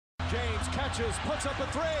James catches, puts up a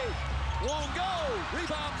three. Won't go.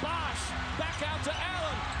 Rebound Bosch. Back out to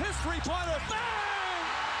Allen. His three-pointer. Bang!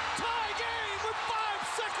 Tie game with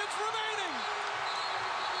 5 seconds remaining.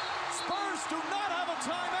 Spurs do not have a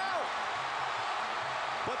timeout.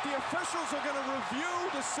 But the officials are going to review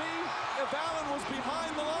to see if Allen was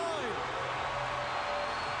behind the line.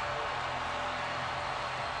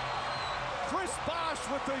 Chris Bosch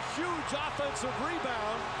with the huge offensive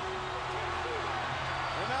rebound.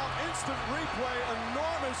 And now instant replay,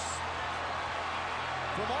 enormous.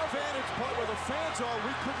 From our vantage point where the fans are,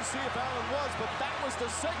 we couldn't see if Allen was, but that was the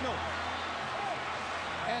signal.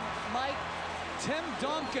 And Mike, Tim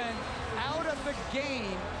Duncan out of the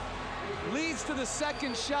game leads to the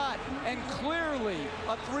second shot, and clearly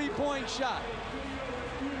a three-point shot.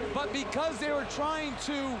 But because they were trying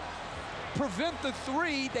to prevent the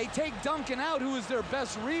three, they take Duncan out, who is their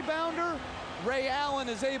best rebounder. Ray Allen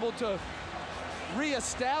is able to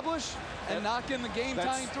reestablish and knock in the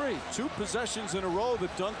game-tying three. 2 possessions in a row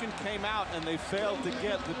that Duncan came out and they failed to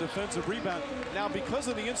get the defensive rebound. Now, because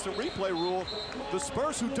of the instant replay rule, the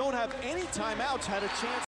Spurs, who don't have any timeouts, had a chance